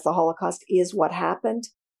 because the Holocaust is what happened.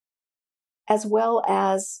 As well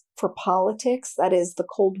as for politics, that is, the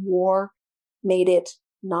Cold War made it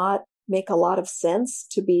not make a lot of sense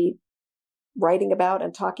to be writing about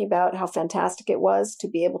and talking about how fantastic it was to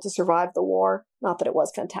be able to survive the war. Not that it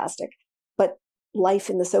was fantastic, but life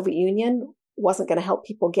in the Soviet Union wasn't going to help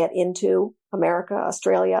people get into America,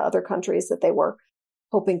 Australia, other countries that they were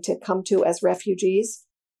hoping to come to as refugees.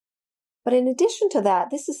 But in addition to that,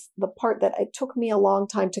 this is the part that it took me a long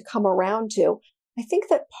time to come around to. I think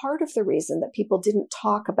that part of the reason that people didn't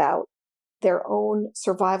talk about their own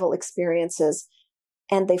survival experiences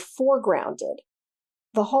and they foregrounded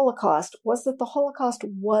the Holocaust was that the Holocaust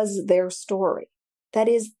was their story. That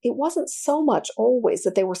is, it wasn't so much always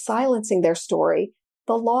that they were silencing their story.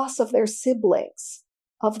 The loss of their siblings,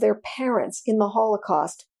 of their parents in the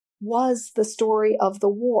Holocaust was the story of the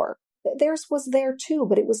war. Theirs was there too,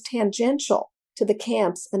 but it was tangential to the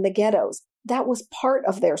camps and the ghettos. That was part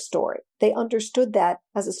of their story. They understood that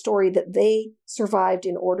as a story that they survived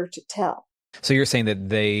in order to tell. So you're saying that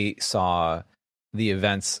they saw the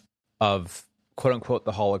events of, quote unquote,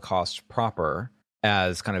 the Holocaust proper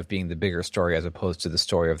as kind of being the bigger story as opposed to the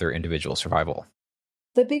story of their individual survival.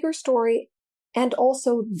 The bigger story, and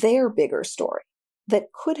also their bigger story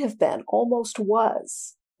that could have been, almost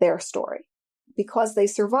was their story. Because they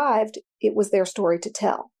survived, it was their story to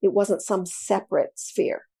tell. It wasn't some separate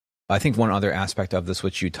sphere. I think one other aspect of this,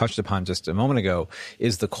 which you touched upon just a moment ago,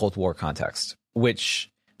 is the Cold War context, which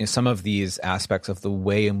in some of these aspects of the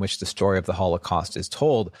way in which the story of the Holocaust is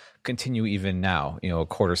told continue even now, a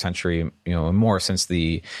quarter century, and more since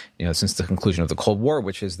the conclusion of the Cold War,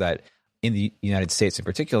 which is that in the United States in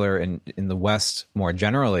particular, and in the West more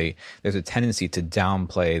generally, there's a tendency to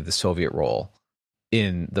downplay the Soviet role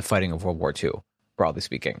in the fighting of World War II, broadly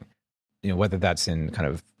speaking. Whether that's in kind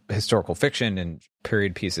of historical fiction and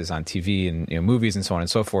period pieces on TV and movies and so on and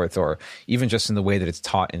so forth, or even just in the way that it's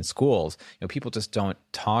taught in schools, people just don't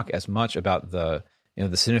talk as much about the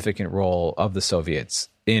significant role of the Soviets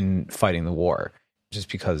in fighting the war, just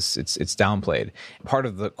because it's downplayed. Part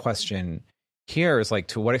of the question here is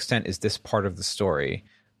to what extent is this part of the story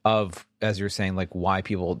of, as you're saying, why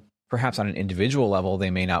people, perhaps on an individual level,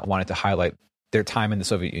 they may not want it to highlight their time in the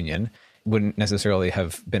Soviet Union, wouldn't necessarily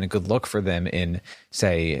have been a good look for them in,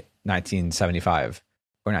 say, 1975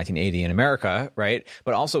 or 1980 in America, right?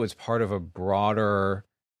 But also it's part of a broader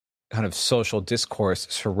kind of social discourse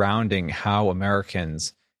surrounding how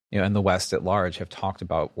Americans, and the West at large have talked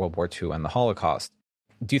about World War II and the Holocaust.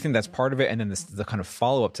 Do you think that's part of it? And then the kind of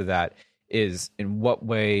follow-up to that is, in what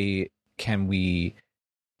way can we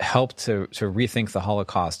help to rethink the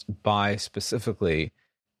Holocaust by specifically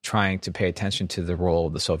trying to pay attention to the role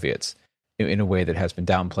of the Soviets in a way that has been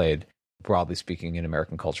downplayed, broadly speaking, in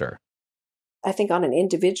American culture? I think on an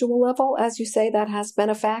individual level, as you say, that has been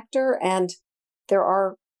a factor. And there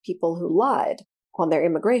are people who lied on their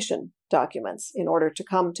immigration documents in order to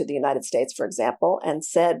come to the United States, for example, and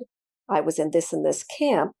said, I was in this and this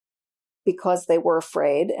camp, because they were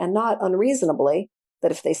afraid, and not unreasonably,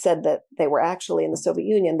 that if they said that they were actually in the Soviet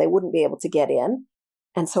Union, they wouldn't be able to get in.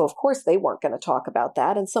 And so, of course, they weren't going to talk about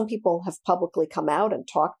that. And some people have publicly come out and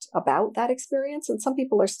talked about that experience, and some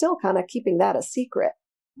people are still kind of keeping that a secret.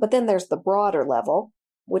 But then there's the broader level,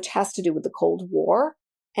 which has to do with the Cold War.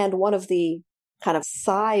 And one of the kind of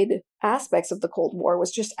side aspects of the Cold War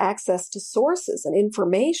was just access to sources and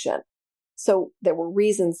information. So there were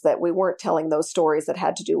reasons that we weren't telling those stories that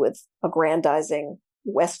had to do with aggrandizing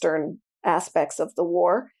Western aspects of the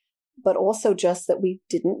war, but also just that we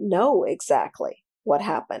didn't know exactly what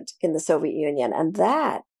happened in the Soviet Union. And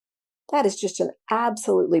that is just an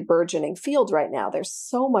absolutely burgeoning field right now. There's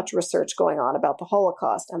so much research going on about the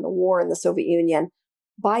Holocaust and the war in the Soviet Union,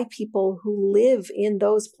 by people who live in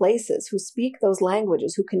those places, who speak those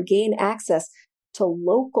languages, who can gain access to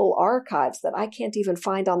local archives that I can't even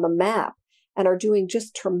find on the map, and are doing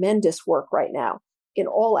just tremendous work right now in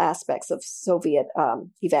all aspects of Soviet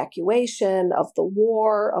evacuation, of the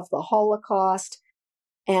war, of the Holocaust.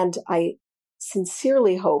 And I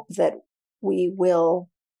sincerely hope that we will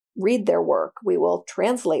read their work, we will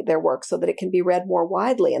translate their work so that it can be read more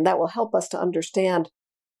widely, and that will help us to understand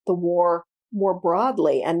the war more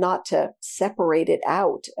broadly and not to separate it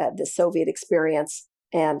out, the Soviet experience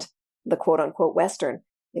and the quote-unquote Western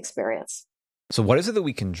experience. So what is it that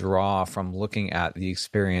we can draw from looking at the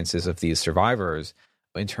experiences of these survivors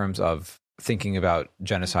in terms of thinking about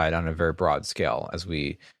genocide on a very broad scale as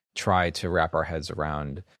we try to wrap our heads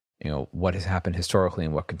around, what has happened historically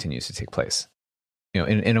and what continues to take place?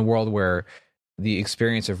 In a world where the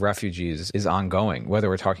experience of refugees is ongoing, whether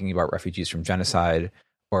we're talking about refugees from genocide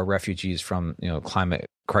or refugees from, climate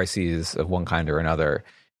crises of one kind or another,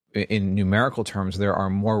 in numerical terms, there are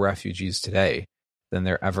more refugees today than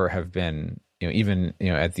there ever have been, even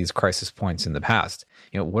at these crisis points in the past.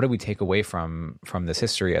 What do we take away from this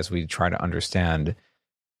history as we try to understand,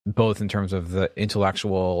 both in terms of the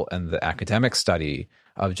intellectual and the academic study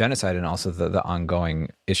of genocide and also the ongoing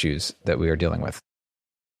issues that we are dealing with?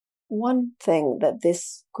 One thing that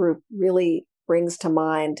this group really brings to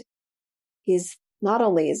mind is not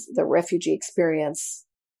only is the refugee experience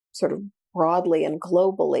sort of broadly and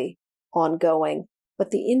globally ongoing,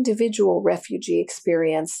 but the individual refugee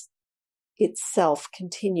experience itself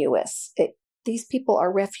continuous. These people are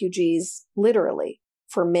refugees literally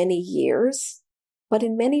for many years, but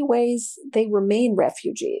in many ways they remain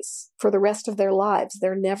refugees for the rest of their lives.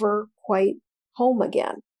 They're never quite home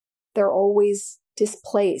again. They're always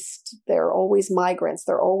displaced. They're always migrants.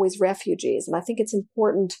 They're always refugees. And I think it's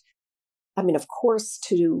important, of course,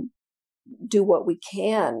 to do what we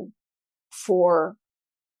can for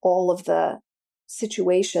all of the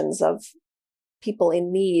situations of people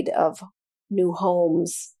in need of new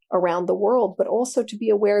homes around the world, but also to be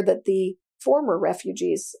aware that the former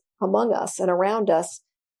refugees among us and around us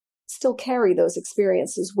still carry those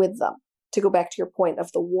experiences with them. To go back to your point of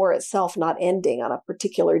the war itself not ending on a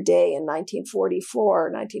particular day in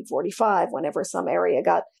 1944, 1945, whenever some area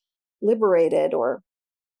got liberated or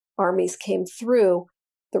armies came through,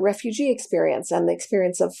 the refugee experience and the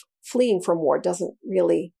experience of fleeing from war doesn't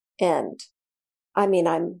really end.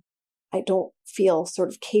 I don't feel sort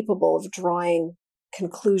of capable of drawing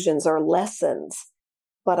conclusions or lessons,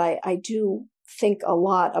 but I do think a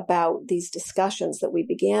lot about these discussions that we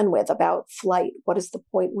began with about flight. What is the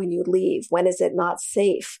point when you leave? When is it not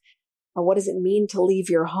safe? What does it mean to leave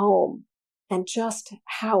your home? And just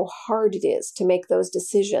how hard it is to make those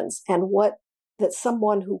decisions, and that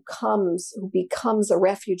someone who becomes a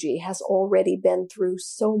refugee has already been through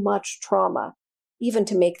so much trauma, even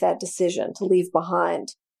to make that decision to leave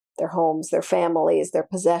behind their homes, their families, their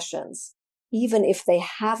possessions, even if they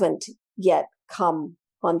haven't yet come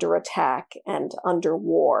under attack and under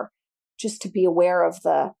war, just to be aware of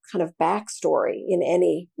the kind of backstory in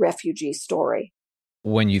any refugee story.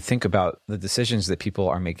 When you think about the decisions that people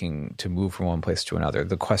are making to move from one place to another,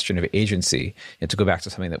 the question of agency, and to go back to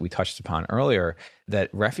something that we touched upon earlier, that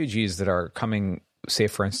refugees that are coming, say,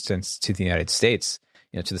 for instance, to the United States,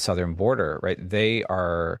 to the southern border, right, they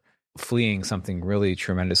are fleeing something really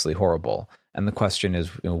tremendously horrible. And the question is,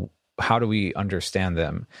 how do we understand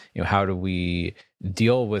them? How do we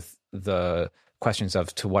deal with the questions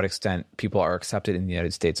of to what extent people are accepted in the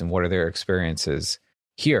United States and what are their experiences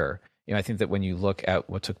here? I think that when you look at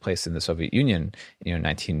what took place in the Soviet Union,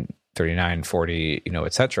 1939, 40,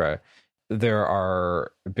 et cetera, there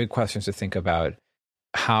are big questions to think about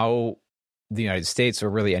how the United States or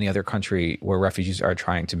really any other country where refugees are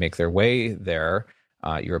trying to make their way there,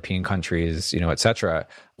 European countries, et cetera,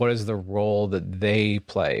 what is the role that they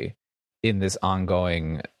play in this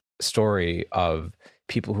ongoing story of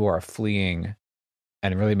people who are fleeing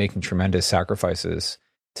and really making tremendous sacrifices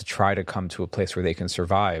to try to come to a place where they can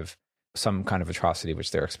survive some kind of atrocity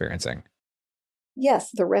which they're experiencing? Yes,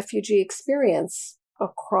 the refugee experience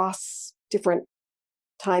across different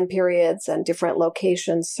time periods and different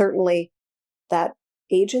locations, certainly that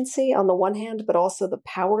agency on the one hand, but also the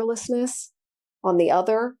powerlessness on the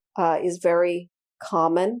other is very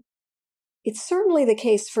common. It's certainly the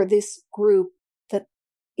case for this group that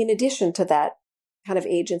in addition to that kind of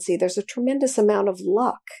agency, there's a tremendous amount of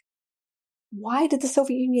luck. Why did the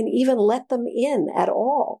Soviet Union even let them in at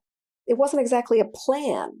all? It wasn't exactly a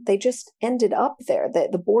plan. They just ended up there.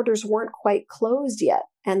 The borders weren't quite closed yet.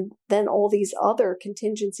 And then all these other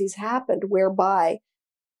contingencies happened whereby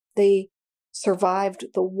the survived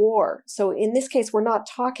the war. So in this case, we're not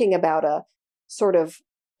talking about a sort of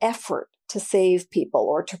effort to save people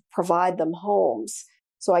or to provide them homes.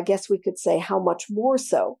 So I guess we could say how much more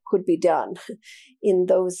so could be done in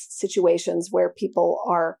those situations where people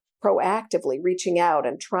are proactively reaching out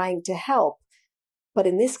and trying to help. But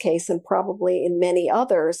in this case, and probably in many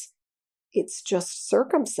others, it's just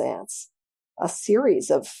circumstance, a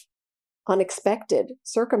series of unexpected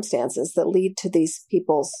circumstances that lead to these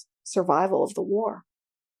people's survival of the war.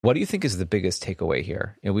 What do you think is the biggest takeaway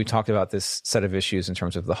here? We've talked about this set of issues in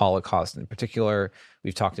terms of the Holocaust in particular.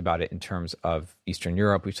 We've talked about it in terms of Eastern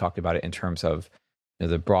Europe. We've talked about it in terms of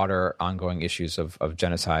the broader ongoing issues of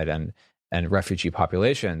genocide and refugee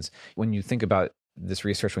populations. When you think about this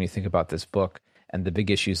research, when you think about this book and the big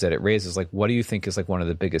issues that it raises, like, what do you think is like one of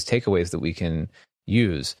the biggest takeaways that we can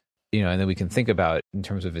use, and then we can think about in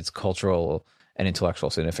terms of its cultural and intellectual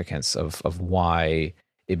significance of why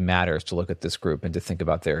it matters to look at this group and to think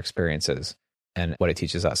about their experiences and what it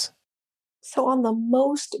teaches us? So on the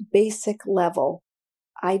most basic level,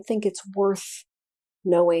 I think it's worth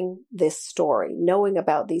knowing this story, knowing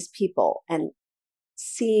about these people and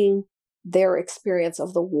seeing their experience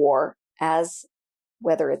of the war as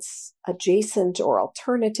whether it's adjacent or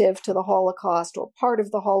alternative to the Holocaust or part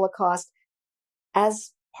of the Holocaust,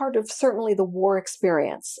 as part of certainly the war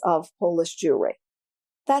experience of Polish Jewry.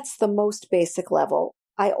 That's the most basic level.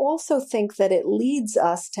 I also think that it leads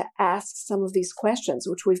us to ask some of these questions,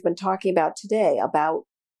 which we've been talking about today, about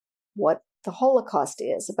what the Holocaust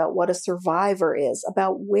is, about what a survivor is,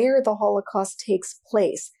 about where the Holocaust takes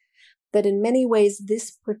place, that in many ways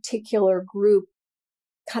this particular group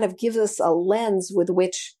kind of gives us a lens with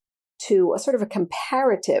which to, a sort of a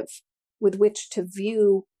comparative with which to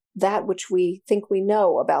view that which we think we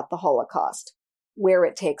know about the Holocaust, where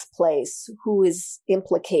it takes place, who is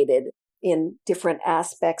implicated in different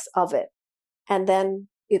aspects of it. And then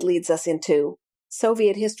it leads us into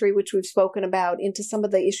Soviet history, which we've spoken about, into some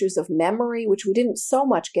of the issues of memory, which we didn't so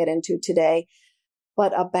much get into today,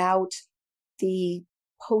 but about the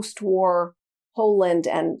post-war Poland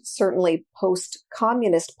and certainly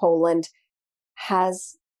post-communist Poland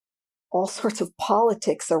has all sorts of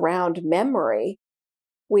politics around memory,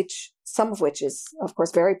 which some of which is, of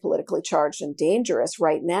course, very politically charged and dangerous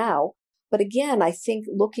right now. But again, I think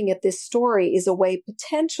looking at this story is a way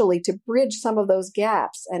potentially to bridge some of those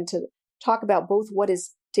gaps and to talk about both what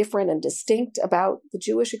is different and distinct about the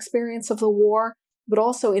Jewish experience of the war, but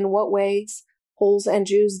also in what ways Poles and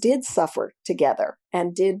Jews did suffer together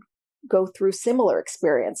and did go through similar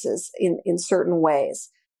experiences in certain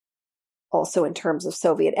ways. Also in terms of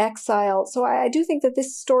Soviet exile. So I do think that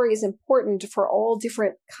this story is important for all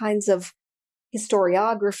different kinds of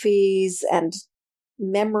historiographies and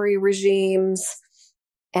memory regimes,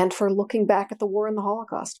 and for looking back at the war and the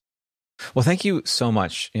Holocaust. Well, thank you so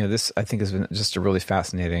much. This I think has been just a really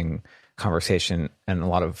fascinating conversation and a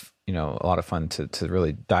lot of fun to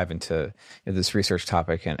really dive into this research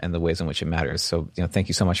topic and the ways in which it matters. So, thank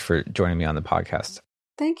you so much for joining me on the podcast.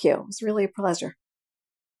 Thank you. It was really a pleasure.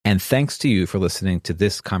 And thanks to you for listening to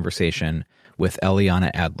this conversation with Eliyana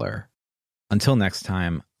Adler. Until next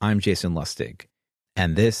time, I'm Jason Lustig,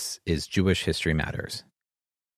 and this is Jewish History Matters.